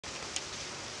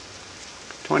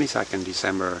22nd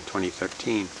December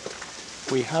 2013.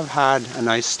 We have had an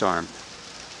ice storm.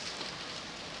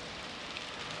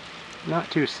 Not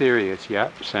too serious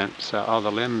yet, since all the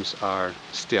limbs are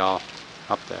still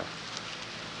up there.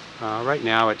 Right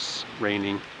now it's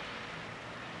raining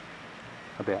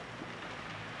a bit.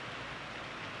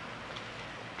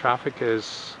 Traffic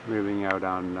is moving out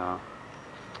on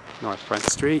North Front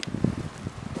Street,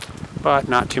 but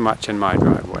not too much in my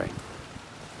driveway.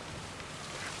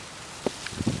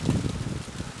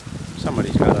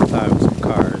 Somebody's got 1,000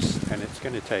 cars, and it's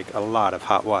going to take a lot of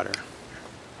hot water.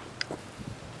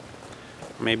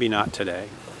 Maybe not today.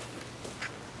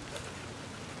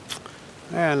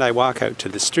 And I walk out to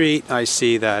the street. I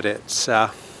see that it's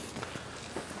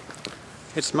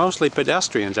mostly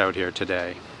pedestrians out here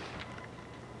today.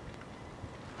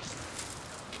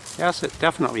 Yes, it's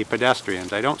definitely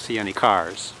pedestrians. I don't see any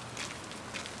cars.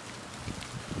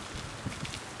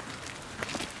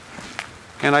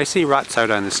 And I see ruts out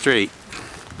on the street.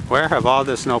 Where have all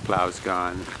the snowplows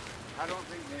gone? I don't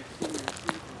think they've seen their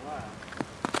street for a while.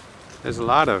 There's a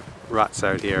lot of ruts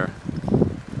out here.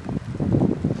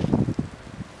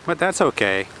 But that's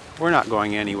okay. We're not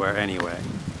going anywhere anyway.